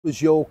Was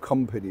your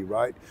company,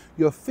 right?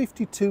 You're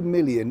 52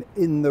 million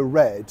in the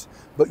red,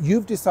 but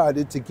you've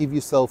decided to give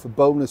yourself a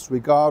bonus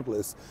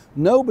regardless.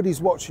 Nobody's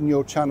watching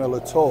your channel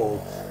at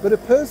all, but a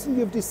person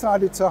you've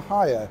decided to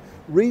hire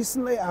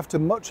recently, after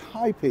much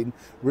hyping,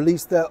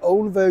 released their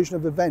own version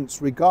of events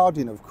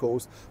regarding, of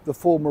course, the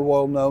former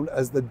royal known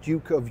as the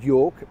Duke of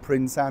York,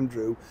 Prince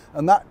Andrew,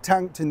 and that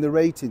tanked in the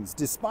ratings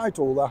despite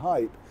all the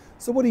hype.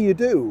 So what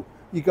do?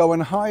 You go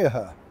and hire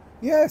her.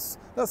 Yes,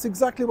 that's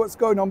exactly what's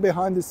going on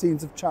behind the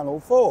scenes of Channel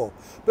 4.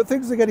 But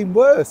things are getting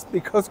worse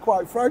because,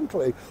 quite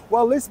frankly,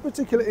 while this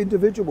particular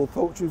individual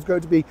thought she was going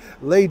to be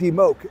Lady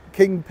Muck,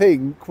 King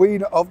Ping,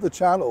 Queen of the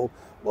channel,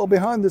 well,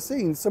 behind the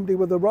scenes, somebody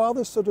with a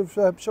rather sort of,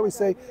 shall we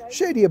say,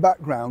 shadier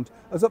background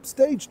has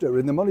upstaged her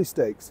in the money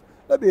stakes.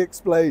 Let me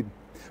explain.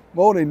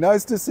 Morning,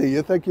 nice to see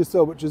you. Thank you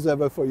so much as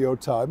ever for your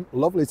time.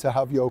 Lovely to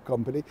have your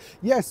company.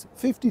 Yes,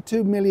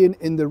 52 million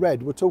in the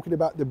red. We're talking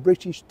about the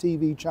British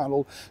TV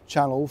channel,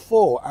 Channel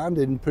 4, and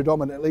in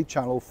predominantly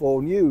Channel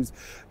 4 News.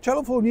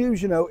 Channel 4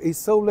 News, you know, is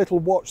so little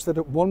watched that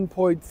at one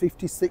point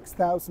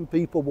 56,000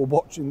 people were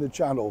watching the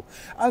channel.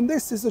 And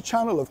this is a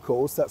channel, of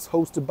course, that's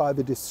hosted by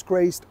the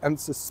disgraced and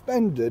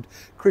suspended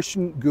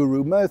Christian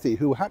Guru Murthy,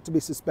 who had to be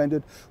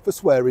suspended for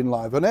swearing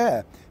live on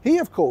air. He,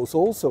 of course,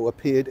 also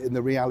appeared in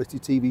the reality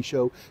TV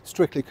show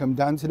Strictly Come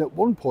Dancing, at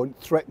one point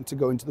threatened to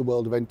go into the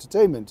world of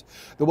entertainment.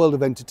 The world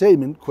of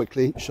entertainment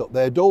quickly shut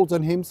their doors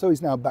on him, so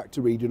he's now back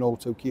to reading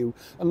auto cue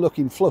and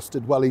looking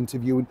flustered while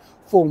interviewing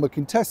former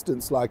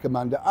contestants like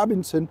Amanda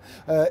Abbington,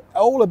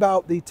 all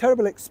about the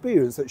terrible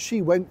experience that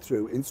she went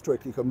through in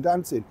Strictly Come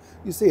Dancing.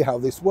 You see how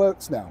this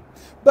works now.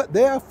 But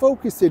they are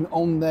focusing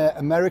on their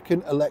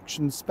American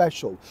election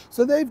special.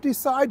 So they've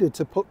decided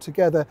to put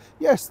together,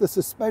 yes, the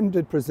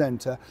suspended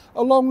presenter,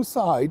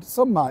 alongside,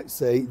 some might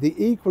say, the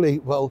equally,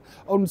 well,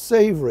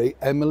 unsavoury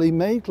Emily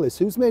Maitlis,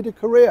 who's made a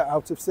career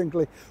out of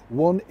simply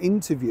one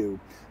interview.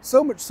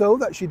 So much so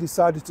that she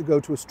decided to go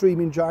to a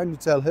streaming giant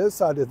to tell her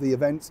side of the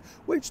events,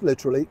 which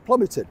literally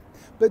plummeted.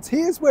 But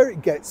here's where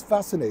it gets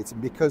fascinating,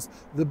 because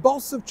the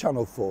boss of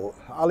Channel 4,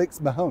 Alex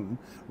Mahon,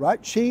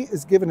 right, she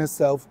has given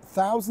herself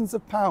thousands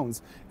of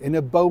pounds in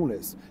a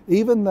bonus.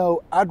 Even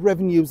though ad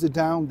revenues are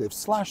down, they've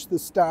slashed the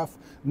staff,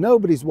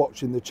 nobody's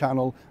watching the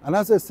channel, and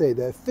as I say,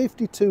 they're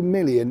 52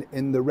 million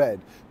in the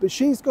red. But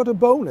she's got a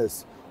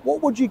bonus.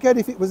 What would you get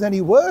if it was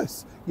any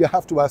worse? You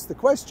have to ask the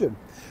question.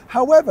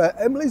 However,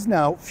 Emily's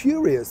now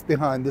furious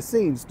behind the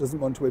scenes,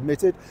 doesn't want to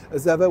admit it.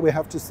 As ever, we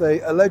have to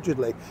say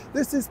allegedly.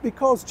 This is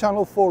because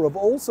Channel 4 have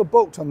also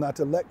booked on that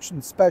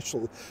election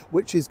special,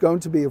 which is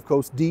going to be, of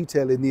course,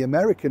 detailing the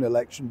American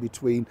election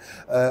between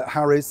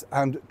Harris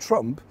and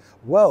Trump.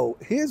 Well,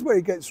 here's where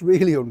it gets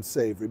really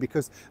unsavoury,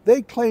 because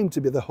they claim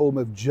to be the home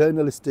of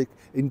journalistic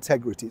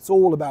integrity. It's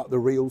all about the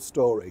real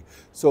story.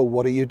 So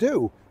what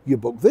do? You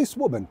book this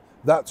woman.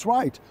 That's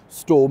right,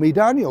 Stormy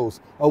Daniels,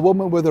 a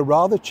woman with a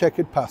rather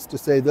checkered past to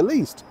say the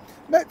least.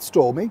 Met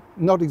Stormy,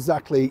 not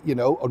exactly, you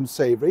know,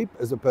 unsavoury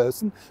as a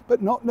person,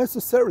 but not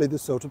necessarily the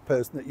sort of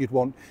person that you'd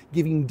want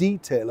giving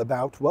detail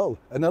about, well,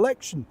 an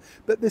election.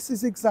 But this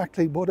is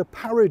exactly what a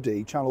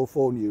parody Channel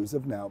 4 News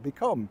have now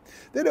become.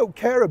 They don't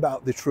care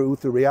about the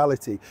truth, the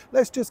reality.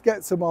 Let's just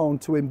get someone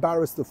to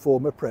embarrass the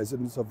former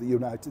presidents of the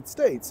United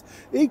States.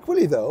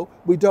 Equally though,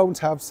 we don't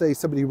have, say,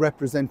 somebody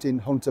representing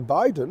Hunter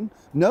Biden.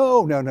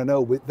 No,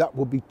 that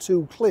would be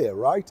too clear,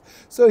 right?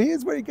 So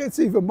here's where it gets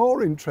even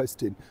more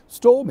interesting.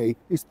 Stormy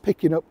is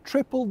picking up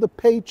triple the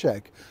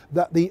paycheck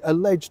that the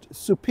alleged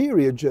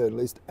superior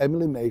journalist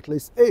Emily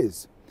Maitlis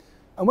is.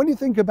 And when you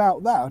think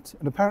about that,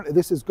 and apparently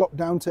this has got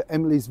down to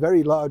Emily's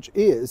very large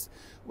ears,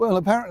 well,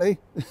 apparently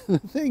the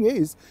thing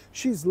is,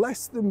 she's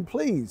less than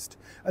pleased.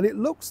 And it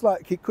looks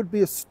like it could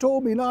be a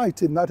stormy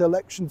night in that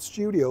election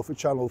studio for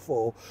Channel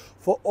 4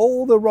 for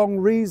all the wrong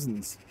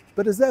reasons.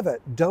 But as ever,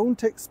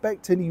 don't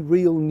expect any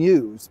real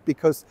news,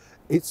 because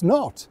it's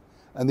not.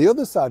 And the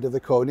other side of the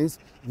coin is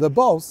the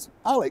boss,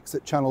 Alex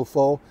at Channel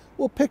 4,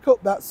 will pick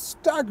up that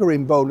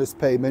staggering bonus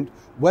payment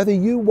whether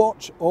you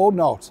watch or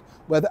not,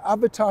 whether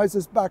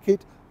advertisers back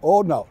it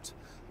or not.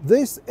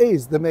 This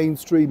is the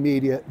mainstream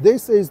media.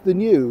 This is the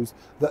news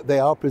that they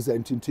are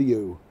presenting to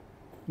you.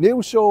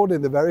 Neil Sean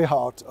in the very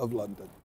heart of London.